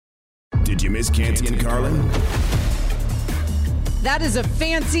Did you miss Canty and Carlin? That is a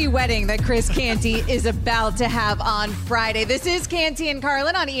fancy wedding that Chris Canty is about to have on Friday. This is Canty and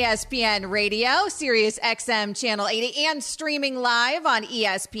Carlin on ESPN Radio, Sirius XM Channel 80, and streaming live on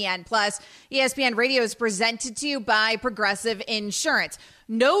ESPN+. ESPN Radio is presented to you by Progressive Insurance.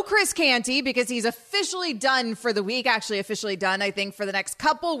 No Chris Canty because he's officially done for the week. Actually, officially done, I think, for the next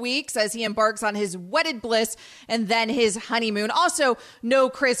couple weeks as he embarks on his wedded bliss and then his honeymoon. Also, no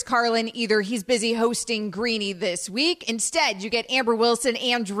Chris Carlin either. He's busy hosting Greeny this week. Instead, you get Amber Wilson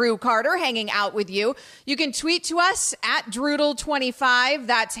and Drew Carter hanging out with you. You can tweet to us at Drudel25.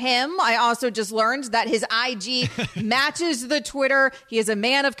 That's him. I also just learned that his IG matches the Twitter. He is a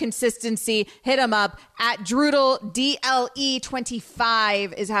man of consistency. Hit him up at Drudel, DLE25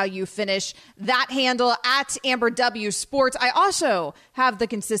 is how you finish that handle, at Amber W Sports. I also have the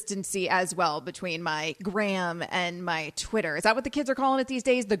consistency as well between my gram and my Twitter. Is that what the kids are calling it these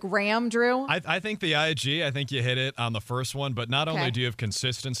days? The gram, Drew? I think the IG, I think you hit it on the first one, but not only do you have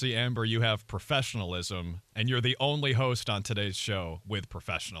consistency, Amber, you have professionalism, and you're the only host on today's show with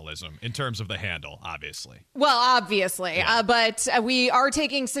professionalism in terms of the handle, obviously. Well, obviously, yeah. But we are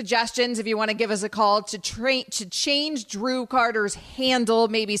taking suggestions if you want to give us a call to change Drew Carter's handle,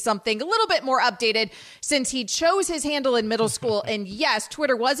 maybe something a little bit more updated since he chose his handle in middle school. And yes,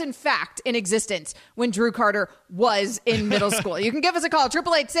 Twitter was in fact in existence when Drew Carter was in middle school. You can give us a call,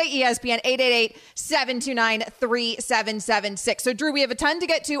 888-SAY-ESPN, 888-729-3776. So Drew, we have a ton to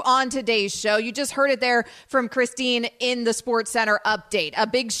get to on today's show. You just heard it there from Christine in the Sports Center update. A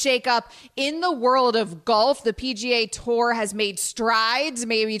big shakeup in the world of golf. The PGA Tour has made strides,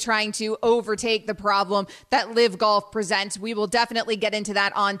 maybe trying to overtake the problem that Live Golf presents. We will definitely get into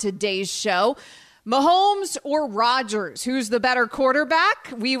that on today's show. Mahomes or Rodgers, who's the better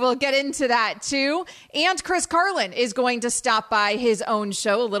quarterback? We will get into that too. And Chris Carlin is going to stop by his own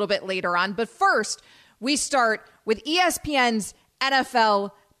show a little bit later on. But first, we start with ESPN's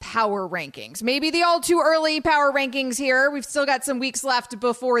NFL Power Rankings. Maybe the all too early Power Rankings here. We've still got some weeks left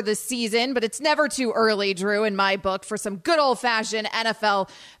before the season, but it's never too early, Drew, in my book, for some good old-fashioned NFL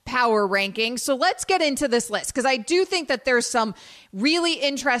Power Rankings. So let's get into this list, because I do think that there's some really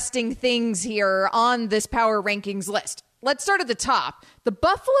interesting things here on this Power Rankings list. Let's start at the top. The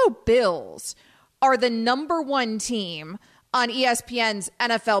Buffalo Bills are the number one team on ESPN's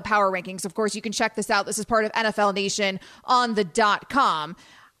NFL Power Rankings. Of course, you can check this out. This is part of NFL Nation on the .com.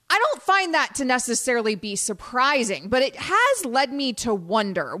 I don't find that to necessarily be surprising, but it has led me to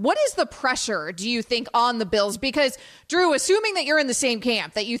wonder, what is the pressure, do you think, on the Bills? Because, Drew, assuming that you're in the same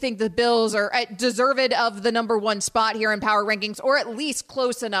camp, that you think the Bills are deserved of the number one spot here in Power Rankings, or at least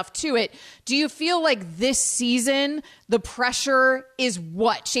close enough to it, do you feel like this season the pressure is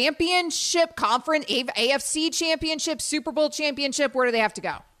what? Championship, conference, AFC championship, Super Bowl championship? Where do they have to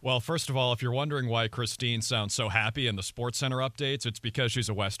go? Well, first of all, if you're wondering why Christine sounds so happy in the Sports Center updates, it's because she's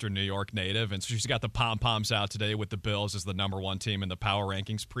a Western New York native, and so she's got the pom-poms out today with the Bills as the number one team in the Power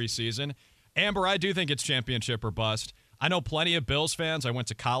Rankings preseason. Amber, I do think it's championship or bust. I know plenty of Bills fans. I went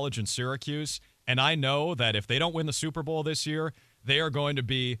to college in Syracuse, and I know that if they don't win the Super Bowl this year, they are going to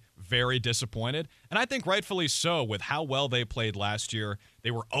be very disappointed. And I think rightfully so with how well they played last year. They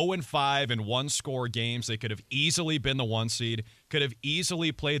were 0-5 in one-score games. They could have easily been the one seed, could have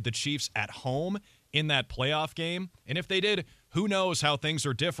easily played the Chiefs at home in that playoff game. And if they did, who knows how things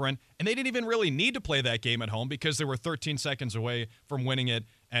are different. And they didn't even really need to play that game at home because they were 13 seconds away from winning it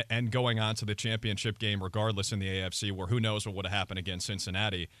and going on to the championship game regardless in the AFC, where who knows what would have happened against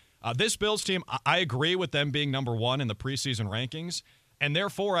Cincinnati. This Bills team, I agree with them being number one in the preseason rankings, and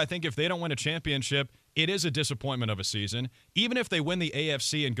therefore I think if they don't win a championship, it is a disappointment of a season. Even if they win the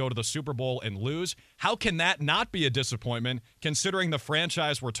AFC and go to the Super Bowl and lose, how can that not be a disappointment considering the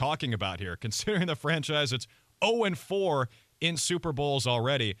franchise we're talking about here, considering the franchise that's 0-4 in Super Bowls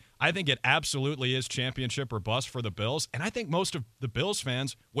already? I think it absolutely is championship or bust for the Bills, and I think most of the Bills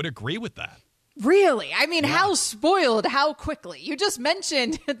fans would agree with that. Really? I mean, how spoiled, how quickly. You just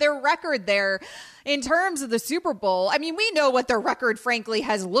mentioned their record there in terms of the Super Bowl. I mean, we know what their record, frankly,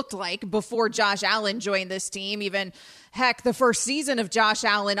 has looked like before Josh Allen joined this team. Even, heck, the first season of Josh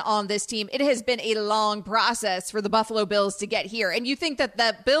Allen on this team. It has been a long process for the Buffalo Bills to get here. And you think that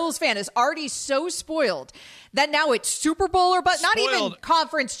the Bills fan is already so spoiled that now it's Super Bowl or bust, not even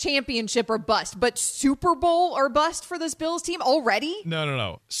conference championship or bust, but Super Bowl or bust for this Bills team already?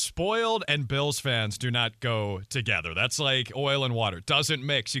 No. Spoiled and Bills fans do not go together. That's like oil and water. Doesn't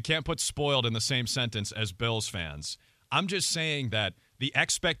mix. You can't put spoiled in the same sentence as Bills fans. I'm just saying that the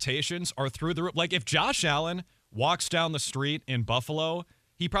expectations are through the roof. Like if Josh Allen walks down the street in Buffalo,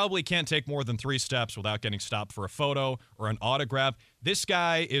 he probably can't take more than 3 steps without getting stopped for a photo or an autograph. This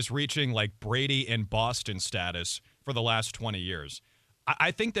guy is reaching like Brady in Boston status for the last 20 years.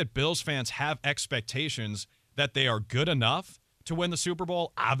 I think that Bills fans have expectations that they are good enough to win the Super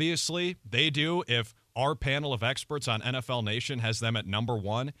Bowl. Obviously, they do if our panel of experts on NFL Nation has them at number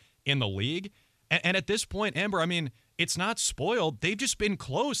 1 in the league. And at this point, Amber, I mean, it's not spoiled. They've just been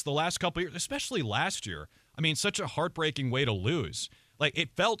close the last couple of years, especially last year. I mean, such a heartbreaking way to lose. Like,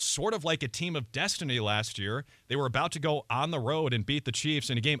 it felt sort of like a team of destiny last year. They were about to go on the road and beat the Chiefs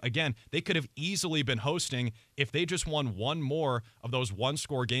in a game. Again, they could have easily been hosting if they just won one more of those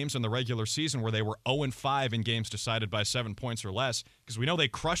one-score games in the regular season where they were 0-5 in games decided by 7 points or less, because we know they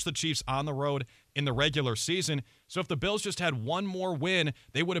crushed the Chiefs on the road in the regular season. So if the Bills just had one more win,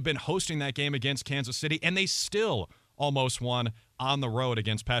 they would have been hosting that game against Kansas City, and they still almost won on the road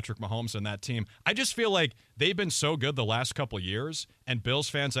against Patrick Mahomes and that team. I just feel like they've been so good the last couple of years, and Bills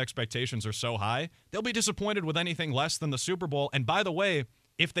fans' expectations are so high, they'll be disappointed with anything less than the Super Bowl. And by the way,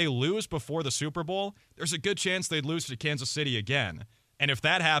 if they lose before the Super Bowl, there's a good chance they'd lose to Kansas City again. And if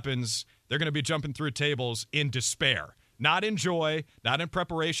that happens, they're going to be jumping through tables in despair. Not in joy, not in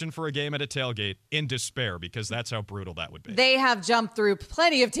preparation for a game at a tailgate, in despair, because that's how brutal that would be. They have jumped through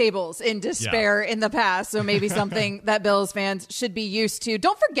plenty of tables in despair in the past, so maybe something that Bills fans should be used to.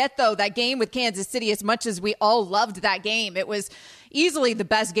 Don't forget, though, that game with Kansas City, as much as we all loved that game, it was easily the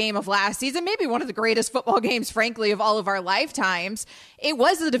best game of last season, maybe one of the greatest football games, frankly, of all of our lifetimes. It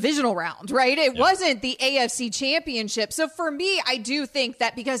was the divisional round, right? It wasn't the AFC Championship. So for me, I do think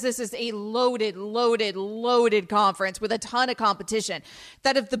that because this is a loaded conference with a ton of competition,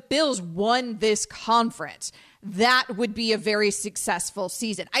 that if the Bills won this conference, that would be a very successful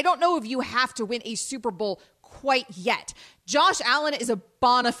season. I don't know if you have to win a Super Bowl quite yet. Josh Allen is a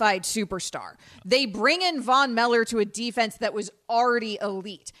bona fide superstar. They bring in Von Miller to a defense that was already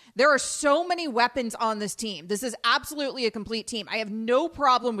elite. There are so many weapons on this team. This is absolutely a complete team. I have no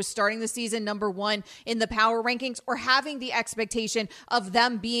problem with starting the season number 1 in the power rankings or having the expectation of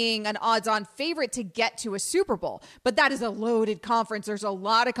them being an odds-on favorite to get to a Super Bowl. But that is a loaded conference. There's a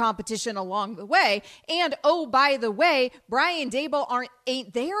lot of competition along the way. And oh, by the way, Brian Daboll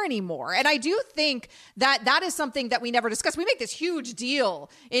ain't there anymore. And I do think that that is something that we never discussed. We make this huge deal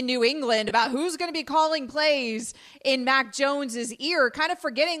in New England about who's going to be calling plays in Mac Jones's ear, kind of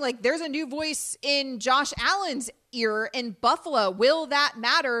forgetting like there's a new voice in Josh Allen's ear in Buffalo. Will that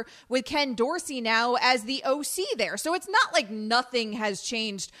matter with Ken Dorsey now as the OC there? So it's not like nothing has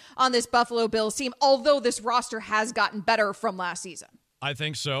changed on this Buffalo Bills team, although this roster has gotten better from last season. I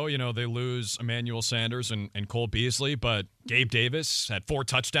think so. You know, they lose Emmanuel Sanders and Cole Beasley, but Gabe Davis had 4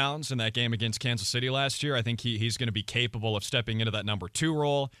 touchdowns in that game against Kansas City last year. I think he's going to be capable of stepping into that number 2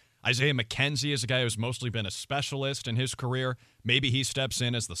 role. Isaiah McKenzie is a guy who's mostly been a specialist in his career. Maybe he steps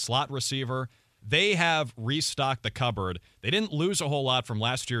in as the slot receiver. They have restocked the cupboard. They didn't lose a whole lot from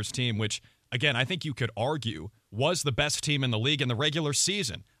last year's team, which, again, I think you could argue was the best team in the league in the regular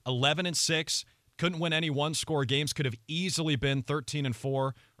season. 11-6. Couldn't win any one-score games. Could have easily been 13-4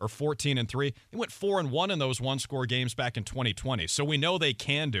 or 14-3. They went 4-1 in those one-score games back in 2020. So we know they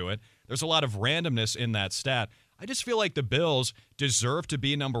can do it. There's a lot of randomness in that stat. I just feel like the Bills deserve to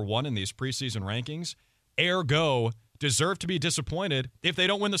be number 1 in these preseason rankings. Ergo, deserve to be disappointed if they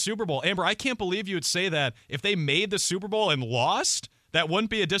don't win the Super Bowl. Amber, I can't believe you would say that if they made the Super Bowl and lost, that wouldn't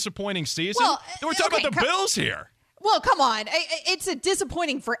be a disappointing season. Well, we're talking about the Bills here. Well, come on. It's a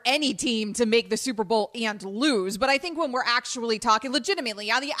disappointing for any team to make the Super Bowl and lose. But I think when we're actually talking legitimately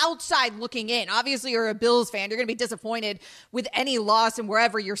on the outside looking in, obviously you're a Bills fan. You're going to be disappointed with any loss and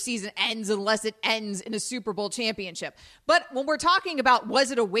wherever your season ends unless it ends in a Super Bowl championship. But when we're talking about was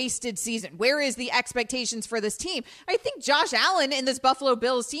it a wasted season? Where is the expectations for this team? I think Josh Allen and this Buffalo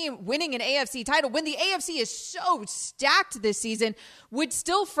Bills team winning an AFC title when the AFC is so stacked this season would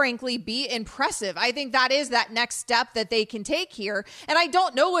still frankly be impressive. I think that is that next step that they can take here. And I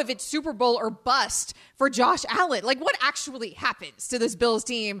don't know if it's Super Bowl or bust for Josh Allen. Like, what actually happens to this Bills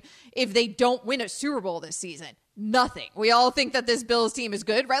team if they don't win a Super Bowl this season? Nothing. We all think that this Bills team is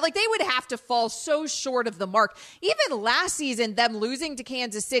good, right? Like, they would have to fall so short of the mark. Even last season, them losing to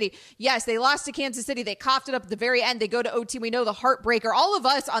Kansas City. Yes, they lost to Kansas City. They coughed it up at the very end. They go to OT. We know the heartbreaker. All of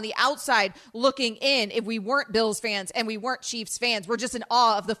us on the outside looking in, if we weren't Bills fans and we weren't Chiefs fans, we're just in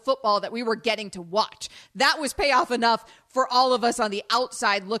awe of the football that we were getting to watch. That was payoff enough for all of us on the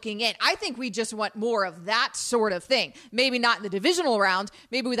outside looking in. I think we just want more of that sort of thing. Maybe not in the divisional round,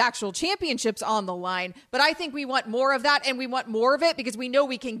 maybe with actual championships on the line, but I think we want more of that, and we want more of it because we know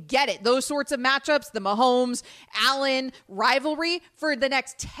we can get it. Those sorts of matchups, the Mahomes, Allen rivalry for the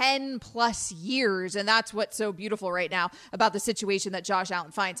next 10 plus years. And that's what's so beautiful right now about the situation that Josh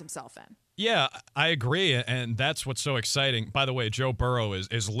Allen finds himself in. Yeah, I agree, and that's what's so exciting. By the way, Joe Burrow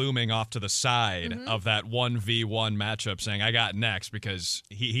is looming off to the side of that 1v1 matchup, saying, I got next, because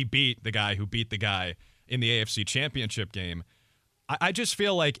he beat the guy who beat the guy in the AFC Championship game. I just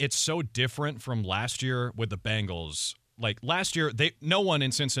feel like it's so different from last year with the Bengals. Like, last year, no one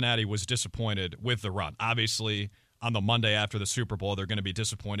in Cincinnati was disappointed with the run. Obviously, on the Monday after the Super Bowl, they're going to be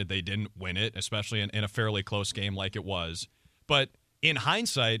disappointed they didn't win it, especially in a fairly close game like it was. But in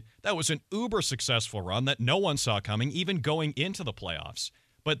hindsight, that was an uber successful run that no one saw coming, even going into the playoffs.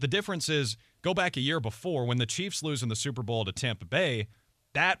 But the difference is, go back a year before when the Chiefs lose in the Super Bowl to Tampa Bay,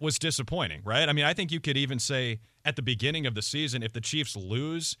 that was disappointing, right? I mean, I think you could even say at the beginning of the season, if the Chiefs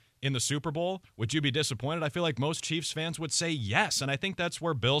lose in the Super Bowl, would you be disappointed? I feel like most Chiefs fans would say yes, and I think that's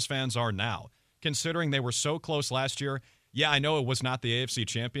where Bills fans are now, considering they were so close last year. Yeah, I know it was not the AFC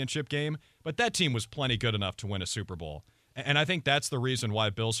Championship game, but that team was plenty good enough to win a Super Bowl. And I think that's the reason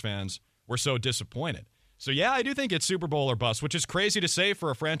why Bills fans were so disappointed. So, yeah, I do think it's Super Bowl or bust, which is crazy to say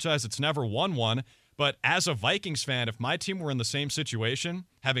for a franchise that's never won one. But as a Vikings fan, if my team were in the same situation,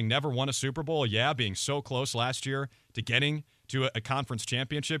 having never won a Super Bowl, being so close last year to getting to a conference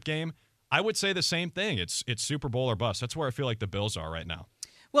championship game, I would say the same thing. It's Super Bowl or bust. That's where I feel like the Bills are right now.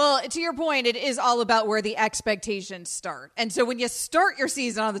 Well, to your point, it is all about where the expectations start. And so when you start your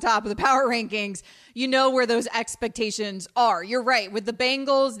season on the top of the power rankings, you know where those expectations are. You're right. With the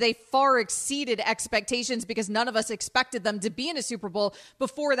Bengals, they far exceeded expectations because none of us expected them to be in a Super Bowl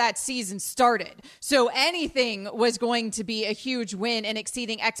before that season started. So anything was going to be a huge win and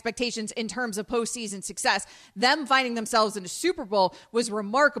exceeding expectations in terms of postseason success. Them finding themselves in a Super Bowl was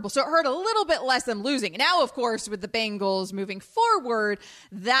remarkable. So it hurt a little bit less than losing. Now, of course, with the Bengals moving forward,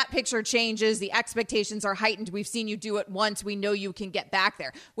 that picture changes. The expectations are heightened. We've seen you do it once. We know you can get back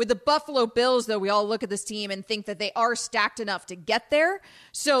there. With the Buffalo Bills, though, we all look at this team and think that they are stacked enough to get there.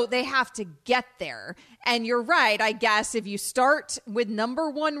 So they have to get there. And you're right. I guess if you start with number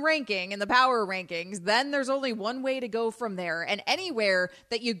one ranking in the power rankings, then there's only one way to go from there. And anywhere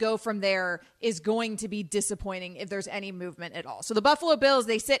that you go from there is going to be disappointing if there's any movement at all. So the Buffalo Bills,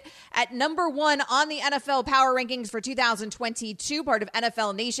 they sit at number one on the NFL power rankings for 2022, part of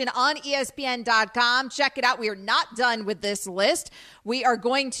NFL Nation on ESPN.com. Check it out. We are not done with this list. We are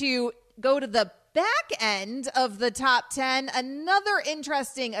going to go to the back end of the top 10. Another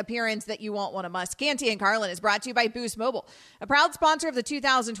interesting appearance that you won't want to miss. Canty and Carlin is brought to you by Boost Mobile, a proud sponsor of the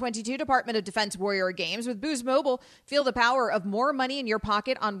 2022 Department of Defense Warrior Games. With Boost Mobile, feel the power of more money in your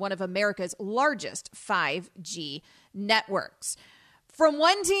pocket on one of America's largest 5G networks. From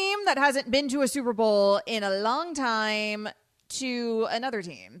one team that hasn't been to a Super Bowl in a long time to another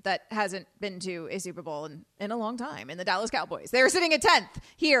team that hasn't been to a Super Bowl in a long time, in the Dallas Cowboys. They're sitting at 10th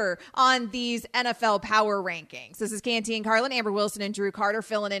here on these NFL power rankings. This is Canty and Carlin, Amber Wilson and Drew Carter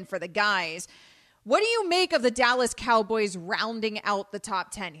filling in for the guys. What do you make of the Dallas Cowboys rounding out the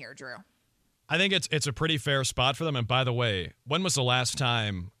top 10 here, Drew? I think it's a pretty fair spot for them. And by the way, when was the last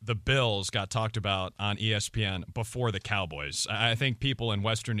time the Bills got talked about on ESPN before the Cowboys? I think people in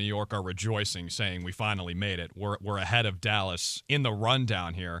Western New York are rejoicing, saying we finally made it. We're ahead of Dallas in the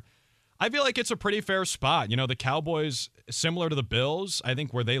rundown here. I feel like it's a pretty fair spot. You know, the Cowboys, similar to the Bills, I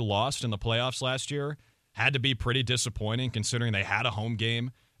think where they lost in the playoffs last year, had to be pretty disappointing considering they had a home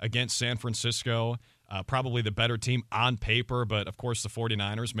game against San Francisco. Probably the better team on paper, but of course the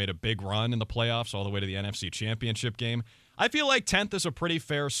 49ers made a big run in the playoffs all the way to the NFC Championship game. I feel like 10th is a pretty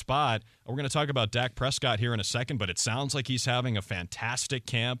fair spot. We're going to talk about Dak Prescott here in a second, but it sounds like he's having a fantastic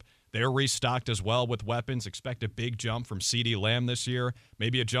camp. They're restocked as well with weapons. Expect a big jump from CeeDee Lamb this year,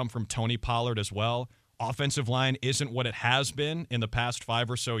 maybe a jump from Tony Pollard as well. Offensive line isn't what it has been in the past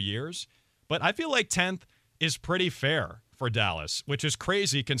 5 or so years, but I feel like 10th is pretty fair for Dallas, which is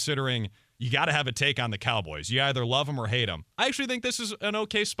crazy considering you got to have a take on the Cowboys. You either love them or hate them. I actually think this is an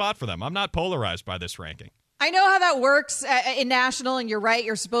okay spot for them. I'm not polarized by this ranking. I know how that works in national, and you're right.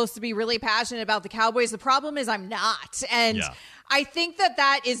 You're supposed to be really passionate about the Cowboys. The problem is I'm not. And I think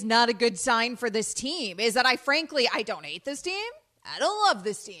that is not a good sign for this team, is that I don't hate this team. I don't love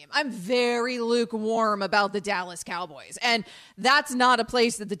this team. I'm very lukewarm about the Dallas Cowboys. And that's not a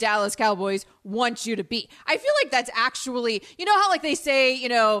place that the Dallas Cowboys want you to be. I feel like that's actually, you know how like they say,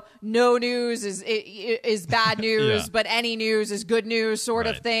 no news is bad news, but any news is good news sort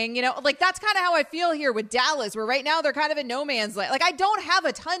of thing. Like that's kind of how I feel here with Dallas, where right now they're kind of in no man's land. Like I don't have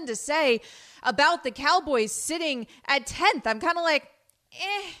a ton to say about the Cowboys sitting at 10th. I'm kind of like,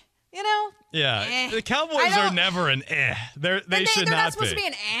 the Cowboys are never an They should not be. They're not supposed to be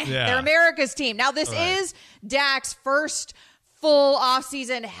an Yeah. They're America's team. Now, this is Dak's first full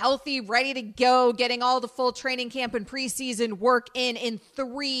offseason, healthy, ready to go, getting all the full training camp and preseason work in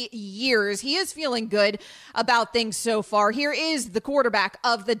 3 years. He is feeling good about things so far. Here is the quarterback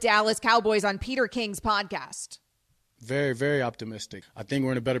of the Dallas Cowboys on Peter King's podcast. Very, very optimistic. I think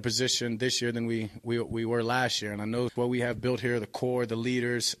we're in a better position this year than we were last year. And I know what we have built here, the core, the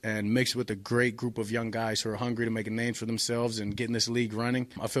leaders, and mixed with a great group of young guys who are hungry to make a name for themselves and getting this league running.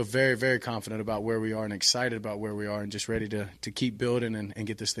 I feel very, very confident about where we are and excited about where we are and just ready to keep building and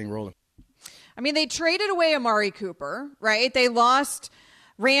get this thing rolling. I mean, they traded away Amari Cooper, right? They lost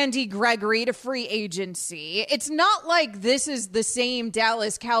Randy Gregory to free agency. It's not like this is the same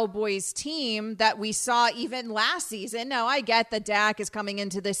Dallas Cowboys team that we saw even last season. Now, I get that Dak is coming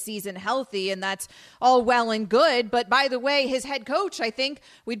into this season healthy, and that's all well and good. But by the way, his head coach, I think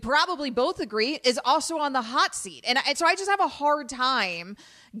we'd probably both agree, is also on the hot seat. And so I just have a hard time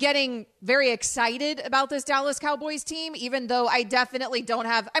getting very excited about this Dallas Cowboys team, even though I definitely don't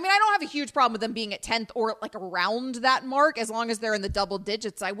have a huge problem with them being at 10th or like around that mark. As long as they're in the double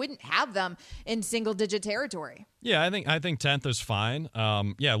digits, I wouldn't have them in single digit territory. Yeah, I think 10th is fine.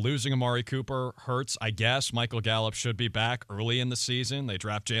 Losing Amari Cooper hurts, I guess. Michael Gallup should be back early in the season. They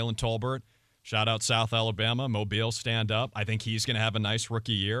draft Jalen Tolbert. Shout out South Alabama. Mobile, stand up. I think he's going to have a nice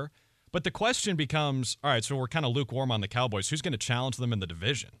rookie year. But the question becomes, all right, so we're kind of lukewarm on the Cowboys. Who's going to challenge them in the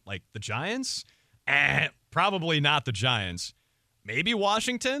division? Like the Giants? Probably not the Giants. Maybe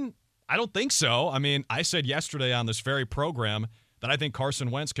Washington? I don't think so. I mean, I said yesterday on this very program that I think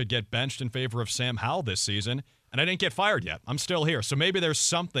Carson Wentz could get benched in favor of Sam Howell this season, and I didn't get fired yet. I'm still here. So maybe there's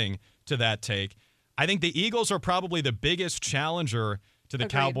something to that take. I think the Eagles are probably the biggest challenger to the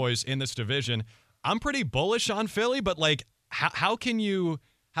Cowboys in this division. I'm pretty bullish on Philly, but like, how can you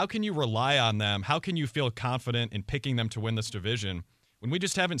rely on them? How can you feel confident in picking them to win this division when we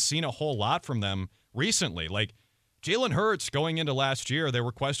just haven't seen a whole lot from them recently? Like Jalen Hurts going into last year, there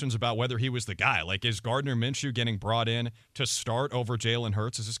were questions about whether he was the guy. Like, is Gardner Minshew getting brought in to start over Jalen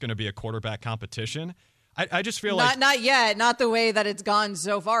Hurts? Is this going to be a quarterback competition? I just feel like... Not yet. Not the way that it's gone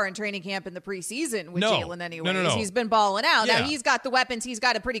so far in training camp in the preseason with Jalen anyways. No. He's been balling out. Yeah. Now, he's got the weapons. He's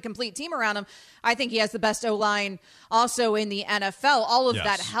got a pretty complete team around him. I think he has the best O-line also in the NFL. All of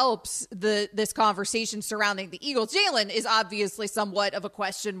that helps this conversation surrounding the Eagles. Jalen is obviously somewhat of a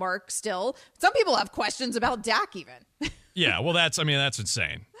question mark still. Some people have questions about Dak even. Yeah, well, that's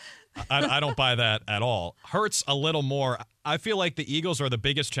insane. I don't buy that at all. Hurts a little more. I feel like the Eagles are the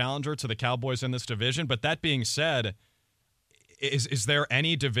biggest challenger to the Cowboys in this division. But that being said, is there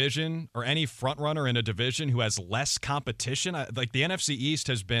any division or any frontrunner in a division who has less competition? Like the NFC East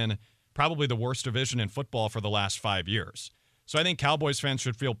has been probably the worst division in football for the last 5 years. So I think Cowboys fans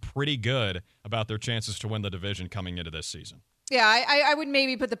should feel pretty good about their chances to win the division coming into this season. Yeah, I would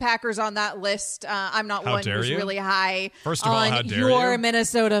maybe put the Packers on that list. I'm not one who's really high First of all, how on dare your you?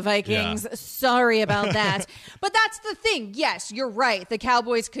 Minnesota Vikings. Yeah. Sorry about that. But that's the thing. Yes, you're right. The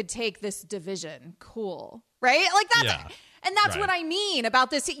Cowboys could take this division. Cool. Right? Like that's... Yeah. And that's what I mean about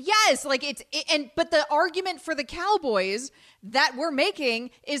this. Yes, like but the argument for the Cowboys that we're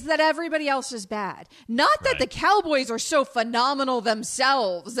making is that everybody else is bad. Not that the Cowboys are so phenomenal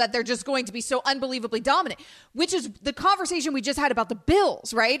themselves that they're just going to be so unbelievably dominant, which is the conversation we just had about the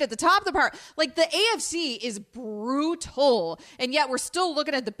Bills, right? At the top of the part. Like the AFC is brutal, and yet we're still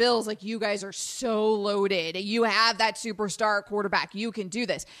looking at the Bills like you guys are so loaded. You have that superstar quarterback. You can do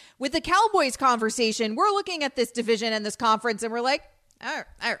this. With the Cowboys conversation, we're looking at this division and this conference, and we're like, all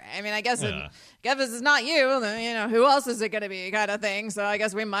right. I mean, I guess if this is not you, then, who else is it going to be kind of thing. So I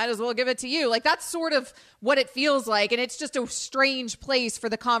guess we might as well give it to you. Like, that's sort of what it feels like. And it's just a strange place for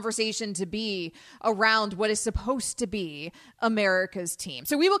the conversation to be around what is supposed to be America's team.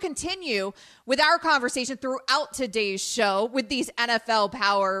 So we will continue with our conversation throughout today's show with these NFL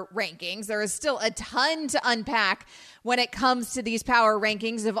power rankings. There is still a ton to unpack when it comes to these power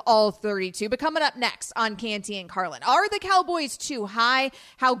rankings of all 32. But coming up next on Canty and Carlin, are the Cowboys too high?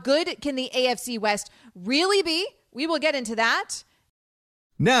 How good can the AFC West really be? We will get into that.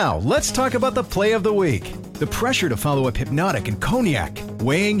 Now, let's talk about the play of the week. The pressure to follow up Hypnotic and Cognac,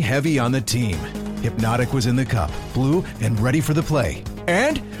 weighing heavy on the team. Hypnotic was in the cup, blue and ready for the play.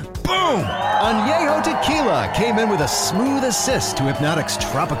 And boom! Añejo Tequila came in with a smooth assist to Hypnotic's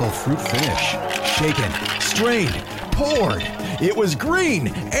tropical fruit finish. Shaken, strained, poured. It was green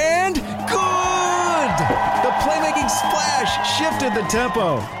and good! The playmaking splash shifted the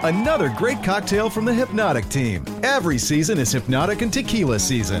tempo. Another great cocktail from the Hypnotic team. Every season is Hypnotic and Tequila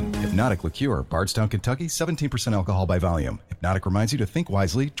season. Hypnotic Liqueur, Bardstown, Kentucky, 17% alcohol by volume. Hypnotic reminds you to think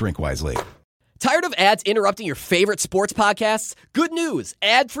wisely, drink wisely. Tired of ads interrupting your favorite sports podcasts? Good news!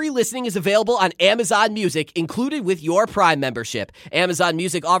 Ad-free listening is available on Amazon Music, included with your Prime membership. Amazon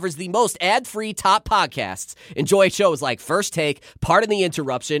Music offers the most ad-free top podcasts. Enjoy shows like First Take, Pardon the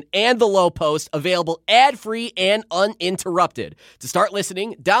Interruption, and The Low Post, available ad-free and uninterrupted. To start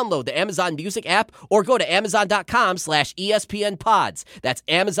listening, download the Amazon Music app or go to amazon.com/ESPN Pods. That's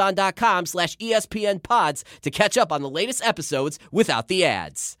amazon.com/ESPN Pods to catch up on the latest episodes without the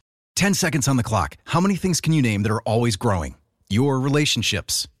ads. 10 seconds on the clock. How many things can you name that are always growing? Your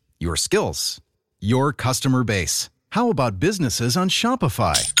relationships, your skills, your customer base. How about businesses on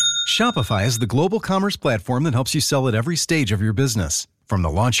Shopify? Shopify is the global commerce platform that helps you sell at every stage of your business. From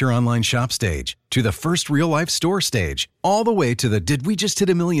the launch your online shop stage, to the first real-life store stage, all the way to the did we just hit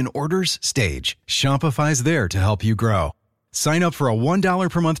a million orders stage. Shopify's there to help you grow. Sign up for a $1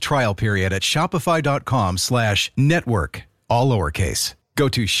 per month trial period at shopify.com/network, all lowercase. Go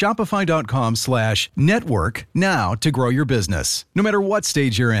to shopify.com/network now to grow your business, no matter what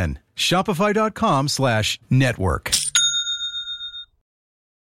stage you're in. Shopify.com/network.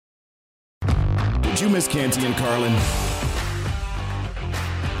 Did you miss Canty and Carlin?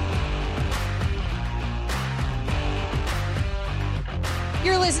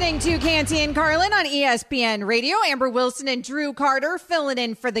 You're listening to Canty and Carlin on ESPN Radio. Amber Wilson and Drew Carter filling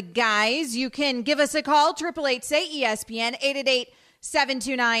in for the guys. You can give us a call, 888-SAY-ESPN,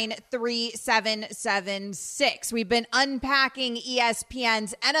 888-729-3776. We've been unpacking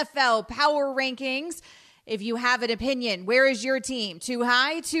ESPN's NFL Power Rankings. If you have an opinion, where is your team? Too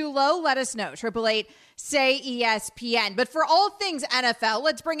high, too low? Let us know. 888-SAY-ESPN. But for all things NFL,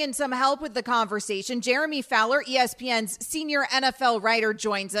 let's bring in some help with the conversation. Jeremy Fowler, ESPN's senior NFL writer,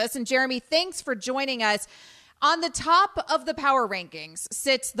 joins us. And Jeremy, thanks for joining us. On the top of the power rankings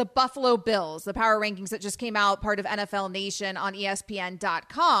sits the Buffalo Bills, the power rankings that just came out, part of NFL Nation on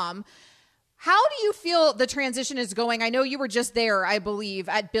ESPN.com. How do you feel the transition is going? I know you were just there, I believe,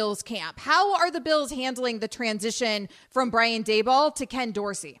 at Bills camp. How are the Bills handling the transition from Brian Daboll to Ken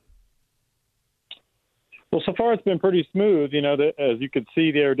Dorsey? Well, so far it's been pretty smooth. You know, as you could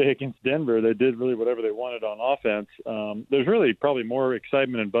see the other day against Denver, they did really whatever they wanted on offense. There's really probably more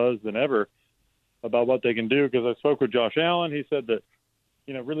excitement and buzz than ever about what they can do, because I spoke with Josh Allen. He said that,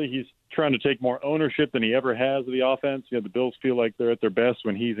 you know, really he's trying to take more ownership than he ever has of the offense. You know, the Bills feel like they're at their best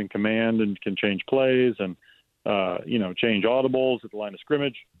when he's in command and can change plays and, you know, change audibles at the line of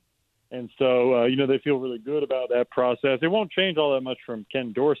scrimmage. And so, you know, they feel really good about that process. It won't change all that much from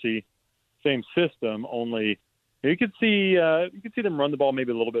Ken Dorsey, same system, only you could see them run the ball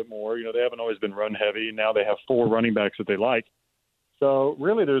maybe a little bit more. You know, they haven't always been run heavy. Now they have 4 running backs that they like. So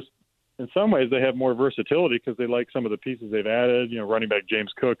really in some ways, they have more versatility because they like some of the pieces they've added. You know, running back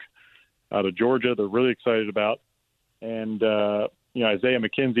James Cook out of Georgia, they're really excited about. And, you know, Isaiah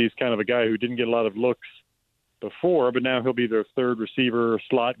McKenzie is kind of a guy who didn't get a lot of looks before, but now he'll be their third receiver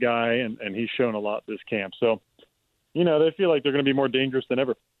slot guy, and he's shown a lot this camp. So, you know, they feel like they're going to be more dangerous than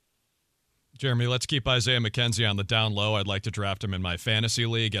ever. Jeremy, let's keep Isaiah McKenzie on the down low. I'd like to draft him in my fantasy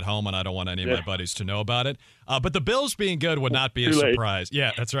league at home, and I don't want any of my buddies to know about it. But the Bills being good would not be a surprise.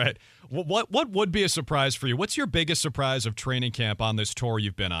 Yeah, that's right. What would be a surprise for you? What's your biggest surprise of training camp on this tour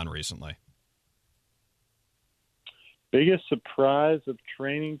you've been on recently? Biggest surprise of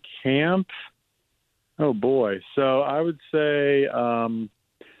training camp? Oh, boy. So I would say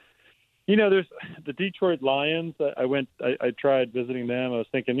you know, there's the Detroit Lions. I tried visiting them. I was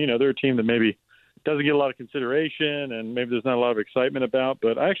thinking, you know, they're a team that maybe doesn't get a lot of consideration and maybe there's not a lot of excitement about,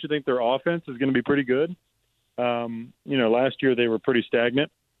 but I actually think their offense is going to be pretty good. You know, last year they were pretty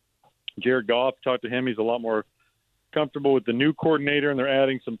stagnant. Jared Goff, talked to him. He's a lot more comfortable with the new coordinator, and they're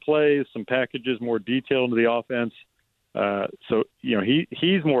adding some plays, some packages, more detail into the offense. So, you know,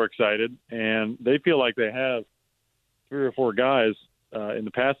 he's more excited, and they feel like they have 3 or 4 guys in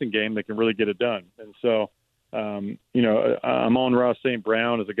the passing game that can really get it done. And so, you know, Amon-Ra St.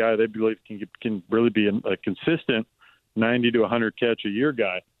 Brown is a guy they believe can really be a consistent 90 to 100 catch a year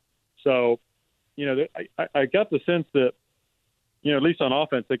guy. So, you know, I got the sense that, you know, at least on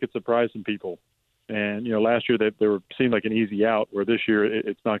offense, they could surprise some people. And, you know, last year they seemed like an easy out, where this year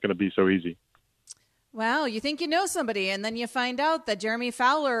it's not going to be so easy. Wow, you think you know somebody, and then you find out that Jeremy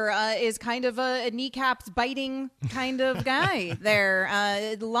Fowler is kind of a kneecaps biting kind of guy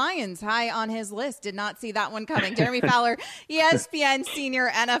there. The Lions high on his list. Did not see that one coming. Jeremy Fowler, ESPN senior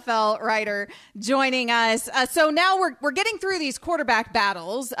NFL writer, joining us. So now we're getting through these quarterback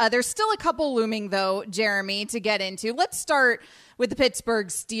battles. There's still a couple looming, though, Jeremy, to get into. Let's start with the Pittsburgh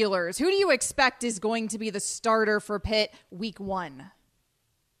Steelers. Who do you expect is going to be the starter for Pitt week 1?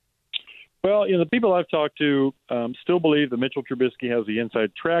 Well, the people I've talked to still believe that Mitchell Trubisky has the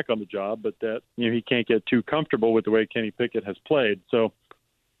inside track on the job, but that he can't get too comfortable with the way Kenny Pickett has played. So,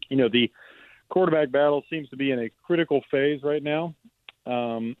 the quarterback battle seems to be in a critical phase right now.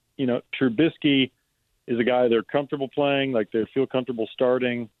 Trubisky is a guy they're comfortable playing, like they feel comfortable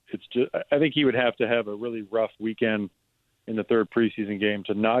starting. It's just, I think he would have to have a really rough weekend in the third preseason game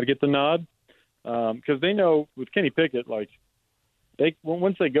to not get the nod, because they know with Kenny Pickett,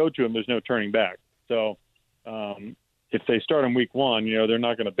 once they go to him, there's no turning back. So if they start him week 1, they're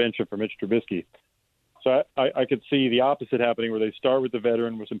not going to bench him for Mitch Trubisky. So I could see the opposite happening, where they start with the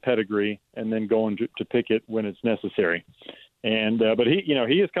veteran with some pedigree and then go to Pickett when it's necessary. And but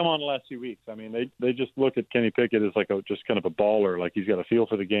he has come on the last 2 weeks. I mean, they just look at Kenny Pickett as just kind of a baller. Like, he's got a feel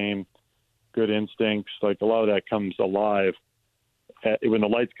for the game, good instincts. Like, a lot of that comes alive when the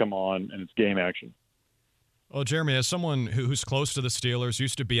lights come on and it's game action. Well, Jeremy, as someone who's close to the Steelers,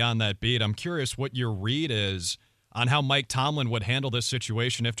 used to be on that beat, I'm curious what your read is on how Mike Tomlin would handle this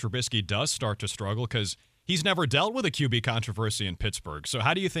situation if Trubisky does start to struggle, because he's never dealt with a QB controversy in Pittsburgh. So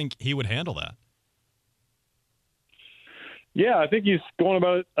how do you think he would handle that? Yeah, I think he's going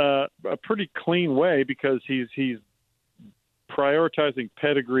about it a pretty clean way, because he's prioritizing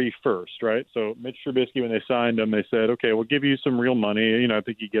pedigree first, right? So Mitch Trubisky, when they signed him, they said, okay, we'll give you some real money. I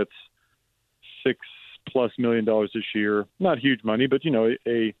think he gets $6+ million this year. Not huge money, but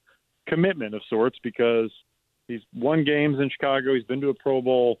a commitment of sorts, because he's won games in Chicago. He's been to a Pro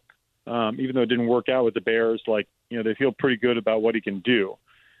Bowl, even though it didn't work out with the Bears. They feel pretty good about what he can do,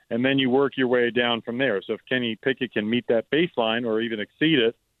 and then you work your way down from there. So if Kenny Pickett can meet that baseline or even exceed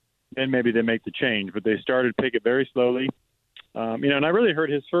it, then maybe they make the change. But they started Pickett very slowly, and I really heard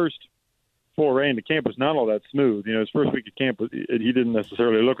his first foray into camp was not all that smooth. His first week at camp, he didn't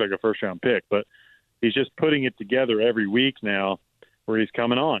necessarily look like a first-round pick, but he's just putting it together every week now, where he's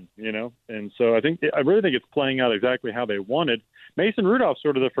coming on, And so I really think it's playing out exactly how they wanted. Mason Rudolph's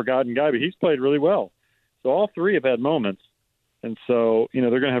sort of the forgotten guy, but he's played really well. So all three have had moments. And so, they're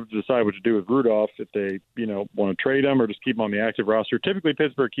going to have to decide what to do with Rudolph, if they, want to trade him or just keep him on the active roster. Typically,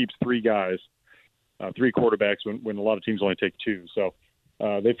 Pittsburgh keeps 3 guys, 3 quarterbacks, when a lot of teams only take 2. So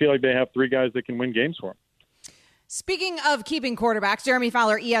they feel like they have 3 guys that can win games for them. Speaking of keeping quarterbacks, Jeremy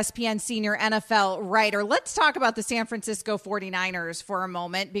Fowler, ESPN senior NFL writer. Let's talk about the San Francisco 49ers for a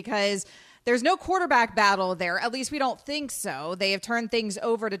moment, because there's no quarterback battle there. At least we don't think so. They have turned things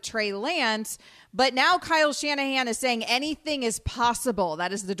over to Trey Lance, but now Kyle Shanahan is saying anything is possible.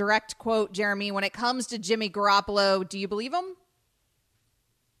 That is the direct quote, Jeremy. When it comes to Jimmy Garoppolo, do you believe him?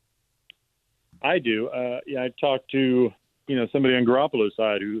 I do. I talked to somebody on Garoppolo's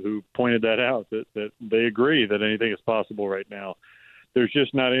side who pointed that out, that they agree that anything is possible right now. There's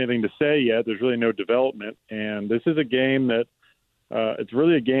just not anything to say yet. There's really no development. And this is a game that it's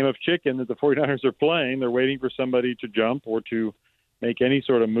really a game of chicken that the 49ers are playing. They're waiting for somebody to jump or to make any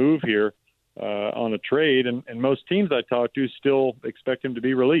sort of move here on a trade. And most teams I talk to still expect him to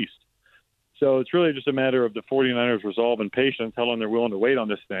be released. So it's really just a matter of the 49ers' resolve and patience, how long they're willing to wait on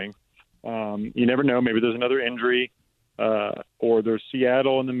this thing. You never know. Maybe there's another injury. Or there's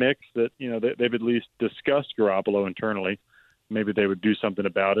Seattle in the mix that, they've at least discussed Garoppolo internally. Maybe they would do something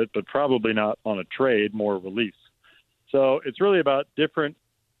about it, but probably not on a trade, more release. So it's really about different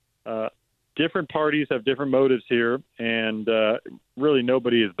parties have different motives here, and really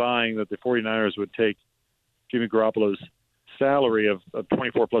nobody is buying that the 49ers would take Jimmy Garoppolo's salary of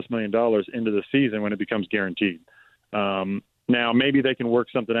 $24+ million into the season when it becomes guaranteed. Now, maybe they can work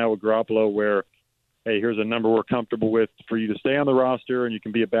something out with Garoppolo where, hey, here's a number we're comfortable with for you to stay on the roster, and you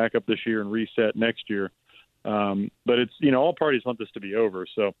can be a backup this year and reset next year. But it's, all parties want this to be over.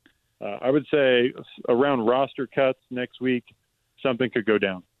 So I would say around roster cuts next week, something could go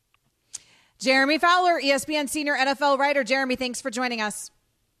down. Jeremy Fowler, ESPN senior NFL writer. Jeremy, thanks for joining us.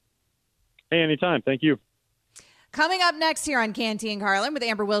 Hey, anytime. Thank you. Coming up next here on Canty and Carlin with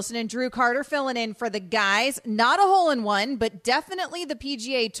Amber Wilson and Drew Carter filling in for the guys. Not a hole-in-one, but definitely the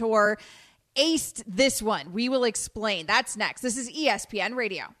PGA Tour aced this one. We will explain. That's next. This is ESPN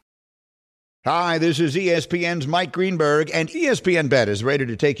Radio. Hi, this is ESPN's Mike Greenberg, and ESPN Bet is ready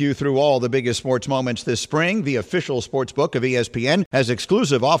to take you through all the biggest sports moments this spring. The official sports book of ESPN has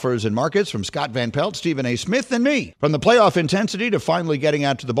exclusive offers and markets from Scott Van Pelt, Stephen A. Smith, and me. From the playoff intensity to finally getting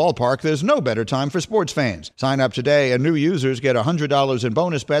out to the ballpark, there's no better time for sports fans. Sign up today, and new users get $100 in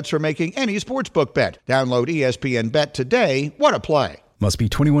bonus bets for making any sportsbook bet. Download ESPN Bet today. What a play. Must be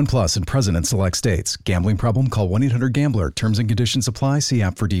 21 plus and present in select states. Gambling problem? Call 1-800-GAMBLER. Terms and conditions apply. See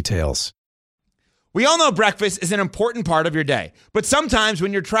app for details. We all know breakfast is an important part of your day, but sometimes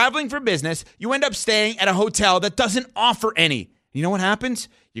when you're traveling for business, you end up staying at a hotel that doesn't offer any. You know what happens?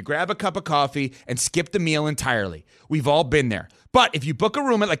 You grab a cup of coffee and skip the meal entirely. We've all been there. But if you book a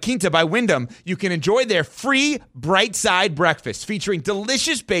room at La Quinta by Wyndham, you can enjoy their free Bright Side breakfast featuring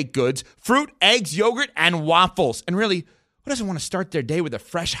delicious baked goods, fruit, eggs, yogurt, and waffles. And really, who doesn't want to start their day with a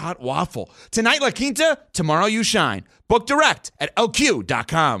fresh hot waffle? Tonight, La Quinta, tomorrow you shine. Book direct at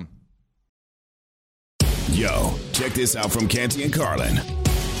lq.com. Yo, check this out from Canty and Carlin.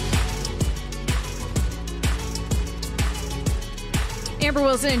 Amber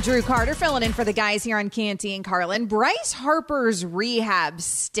Wilson and Drew Carter filling in for the guys here on Canty and Carlin. Bryce Harper's rehab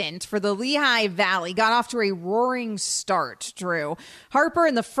stint for the Lehigh Valley got off to a roaring start, Drew. Harper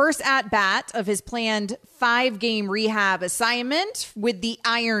in the first at-bat of his planned 5-game rehab assignment with the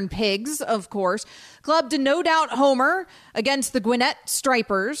Iron Pigs, of course, clubbed a no-doubt homer against the Gwinnett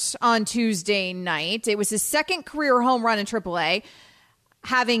Stripers on Tuesday night. It was his second career home run in AAA,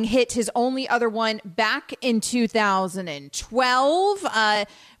 having hit his only other one back in 2012.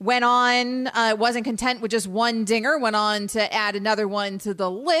 Wasn't content with just one dinger, went on to add another one to the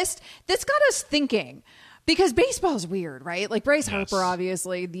list. This got us thinking, because baseball's weird, right? Like Bryce Harper,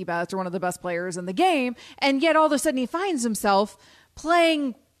 obviously the best or one of the best players in the game, and yet all of a sudden he finds himself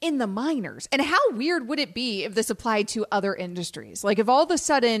playing in the minors. And how weird would it be if this applied to other industries? Like if all of a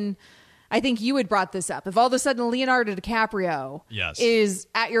sudden, I think you had brought this up, if all of a sudden Leonardo DiCaprio is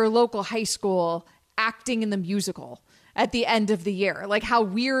at your local high school acting in the musical at the end of the year, like how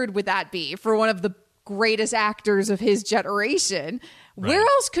weird would that be for one of the greatest actors of his generation? Right. Where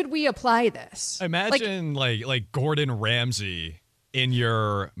else could we apply this? Imagine like Gordon Ramsay in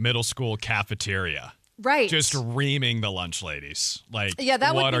your middle school cafeteria. Right. Just reaming the lunch ladies. Like, yeah,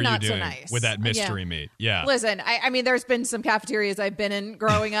 that what would be are not you doing so nice with that mystery meat? Yeah. Listen, I mean, there's been some cafeterias I've been in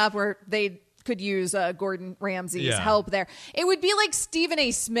growing up where they could use Gordon Ramsay's help there. It would be like Stephen A.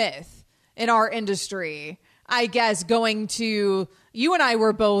 Smith in our industry, I guess, going to... You and I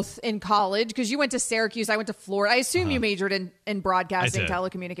were both in college because you went to Syracuse. I went to Florida. I assume you majored in broadcasting,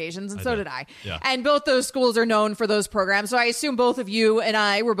 telecommunications, and so did I. Yeah. And both those schools are known for those programs. So I assume both of you and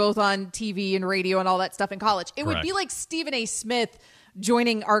I were both on TV and radio and all that stuff in college. It would be like Stephen A. Smith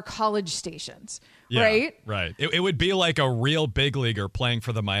joining our college stations, right? Right. It would be like a real big leaguer playing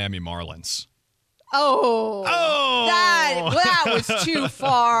for the Miami Marlins. Oh, that was too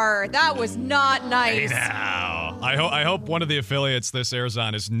far. That was not nice. I hope one of the affiliates this airs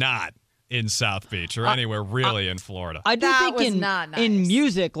on is not in South Beach or anywhere really in Florida. I do think in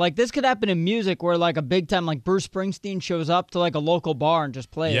music, like this could happen in music where like a big time like Bruce Springsteen shows up to like a local bar and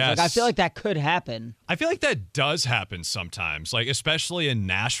just plays. Yes. Like I feel like that could happen. I feel like that does happen sometimes, like especially in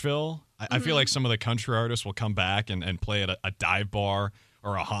Nashville. I feel like some of the country artists will come back and play at a dive bar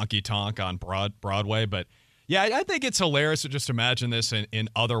or a honky-tonk on Broadway. But, yeah, I think it's hilarious to just imagine this in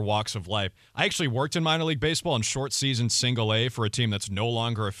other walks of life. I actually worked in minor league baseball in short season single A for a team that's no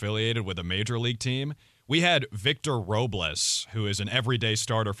longer affiliated with a major league team. We had Victor Robles, who is an everyday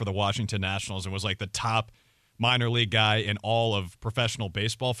starter for the Washington Nationals and was like the top minor league guy in all of professional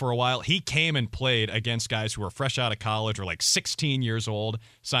baseball for a while. He came and played against guys who were fresh out of college or like 16 years old,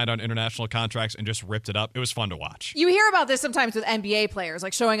 signed on international contracts, and just ripped it up. It was fun to watch. You hear about this sometimes with NBA players,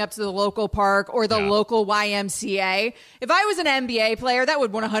 like showing up to the local park or the local YMCA. If I was an NBA player, that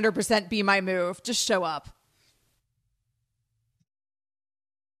would 100% be my move. Just show up.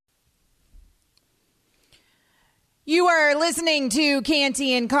 You are listening to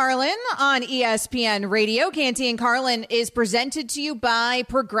Canty and Carlin on ESPN Radio. Canty and Carlin is presented to you by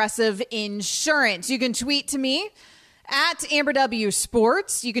Progressive Insurance. You can tweet to me at Amber W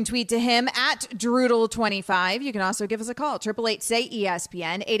Sports. You can tweet to him at Drudel25. You can also give us a call,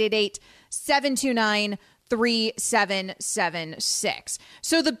 888-SAY-ESPN, 888-729-3776.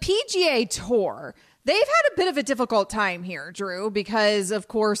 So the PGA Tour, they've had a bit of a difficult time here, Drew, because, of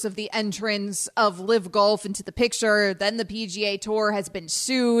course, of the entrance of Live Golf into the picture. Then the PGA Tour has been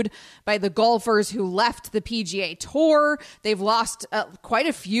sued by the golfers who left the PGA Tour. They've lost quite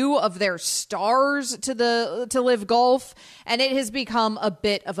a few of their stars to Live Golf, and it has become a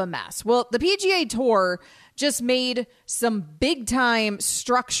bit of a mess. Well, the PGA Tour just made some big time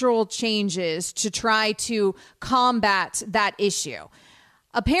structural changes to try to combat that issue.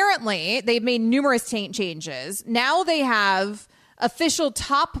 Apparently, they've made numerous changes. Now they have official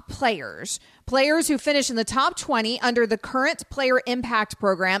top players who finish in the top 20 under the current Player Impact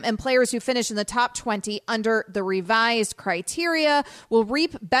Program, and players who finish in the top 20 under the revised criteria will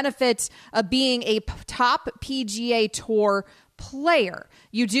reap benefits of being a top PGA Tour player.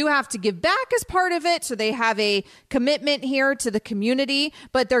 You do have to give back as part of it, so they have a commitment here to the community,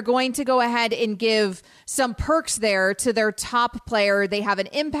 but they're going to go ahead and give some perks there to their top player. They have an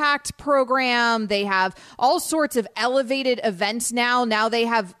impact program. They have all sorts of elevated events now. Now they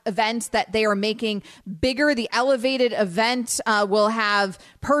have events that they are making bigger. The elevated event will have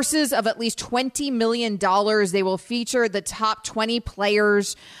purses of at least $20 million. They will feature the top 20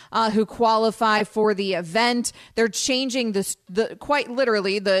 players who qualify for the event. They're changing quite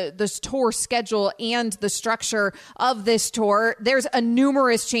literally this tour schedule and the structure of this tour. There's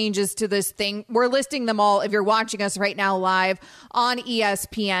numerous changes to this thing. We're listing them all if you're watching us right now live on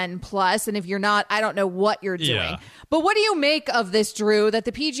ESPN Plus. And if you're not, I don't know what you're doing. Yeah. But what do you make of this, Drew, that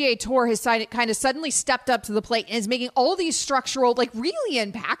the PGA Tour has kind of suddenly stepped up to the plate and is making all these structural, like really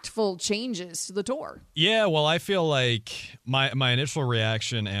impactful changes to the tour? Yeah, well, I feel like my initial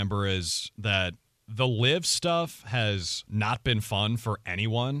reaction, Amber, is that the LIV stuff has not been fun for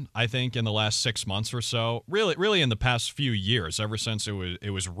anyone, I think, in the last 6 months or so. Really in the past few years, ever since it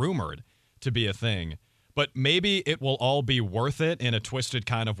was rumored to be a thing. But maybe it will all be worth it in a twisted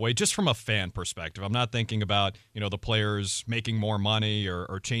kind of way, just from a fan perspective. I'm not thinking about, the players making more money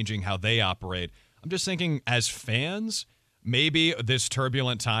or changing how they operate. I'm just thinking as fans, maybe this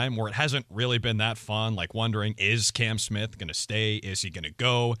turbulent time where it hasn't really been that fun, like wondering, is Cam Smith going to stay? Is he going to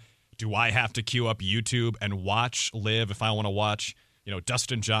go? Do I have to queue up YouTube and watch LIV if I want to watch,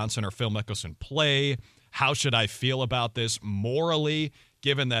 Dustin Johnson or Phil Mickelson play? How should I feel about this morally,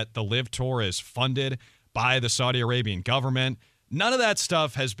 given that the LIV Tour is funded by the Saudi Arabian government? None of that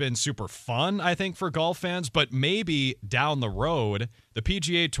stuff has been super fun, I think, for golf fans, but maybe down the road, the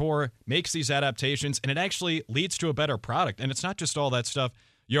PGA Tour makes these adaptations and it actually leads to a better product. And it's not just all that stuff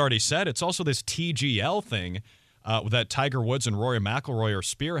you already said. It's also this TGL thing that Tiger Woods and Rory McIlroy are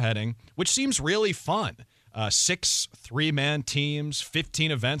spearheading, which seems really fun. 6 3-man teams,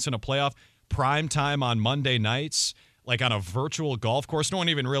 15 events in a playoff, prime time on Monday nights, like on a virtual golf course. No one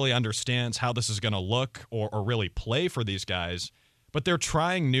even really understands how this is going to look or really play for these guys, but they're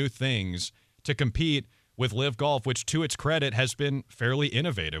trying new things to compete with LIV Golf, which to its credit has been fairly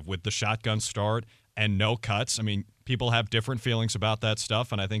innovative with the shotgun start and no cuts. I mean, people have different feelings about that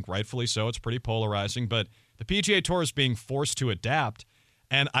stuff, and I think rightfully so. It's pretty polarizing, but the PGA Tour is being forced to adapt,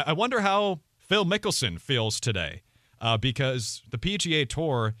 and I wonder how Phil Mickelson feels today because the PGA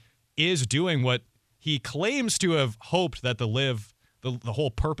Tour is doing what he claims to have hoped that the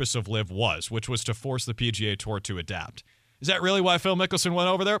whole purpose of LIV was, which was to force the PGA Tour to adapt. Is that really why Phil Mickelson went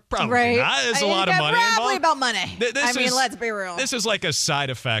over there? Probably not. There's a lot of money involved. Probably about money. Let's be real. This is like a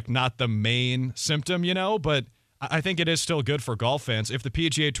side effect, not the main symptom, but I think it is still good for golf fans if the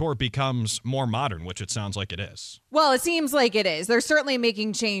PGA Tour becomes more modern, which it sounds like it is. Well, it seems like it is. They're certainly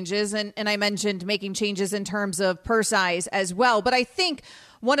making changes, and I mentioned making changes in terms of purse size as well. But I think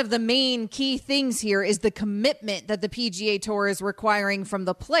one of the main key things here is the commitment that the PGA Tour is requiring from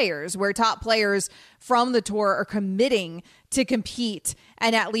the players, where top players from the tour are committing to compete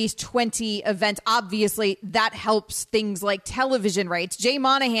in at least 20 events. Obviously, that helps things like television rights. Jay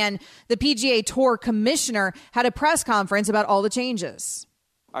Monahan, the PGA Tour commissioner, had a press conference about all the changes.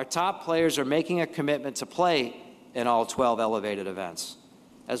 Our top players are making a commitment to play in all 12 elevated events,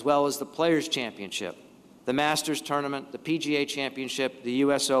 as well as the Players' Championship, the Masters Tournament, the PGA Championship, the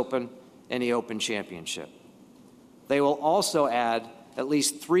U.S. Open, and the Open Championship. They will also add at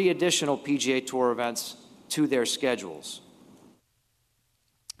least 3 additional PGA Tour events to their schedules.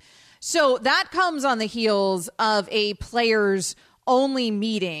 So that comes on the heels of a players-only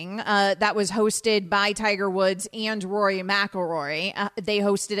meeting that was hosted by Tiger Woods and Rory McIlroy. They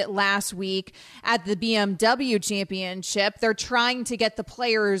hosted it last week at the BMW Championship. They're trying to get the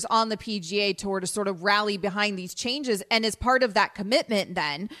players on the PGA Tour to sort of rally behind these changes. And as part of that commitment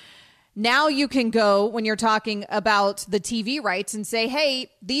then, now you can go when you're talking about the TV rights and say, hey,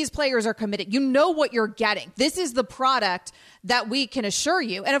 these players are committed. You know what you're getting. This is the product that we can assure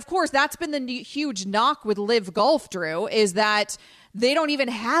you. And of course, that's been the huge knock with LIV Golf, Drew, is that they don't even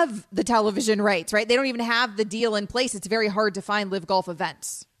have the television rights, right? They don't even have the deal in place. It's very hard to find LIV Golf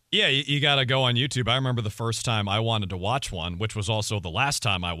events. Yeah, you got to go on YouTube. I remember the first time I wanted to watch one, which was also the last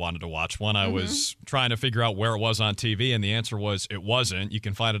time I wanted to watch one. I was trying to figure out where it was on TV, and the answer was it wasn't. You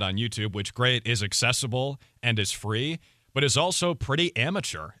can find it on YouTube, which great, is accessible and is free, but is also pretty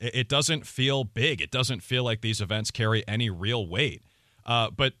amateur. It doesn't feel big. It doesn't feel like these events carry any real weight.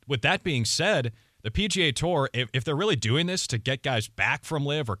 But with that being said, the PGA Tour, if they're really doing this to get guys back from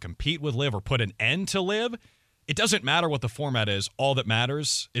LIV or compete with LIV or put an end to LIV, it doesn't matter what the format is. All that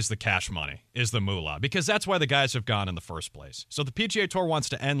matters is the cash money, is the moolah, because that's why the guys have gone in the first place. So the PGA Tour wants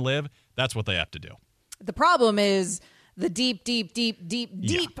to end LIV. That's what they have to do. The problem is the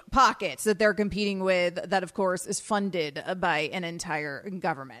deep pockets that they're competing with, that, of course, is funded by an entire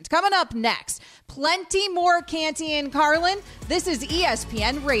government. Coming up next, plenty more Canty and Carlin. This is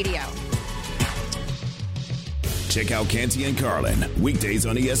ESPN Radio. Check out Canty and Carlin weekdays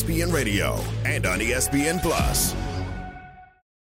on ESPN Radio and on ESPN Plus.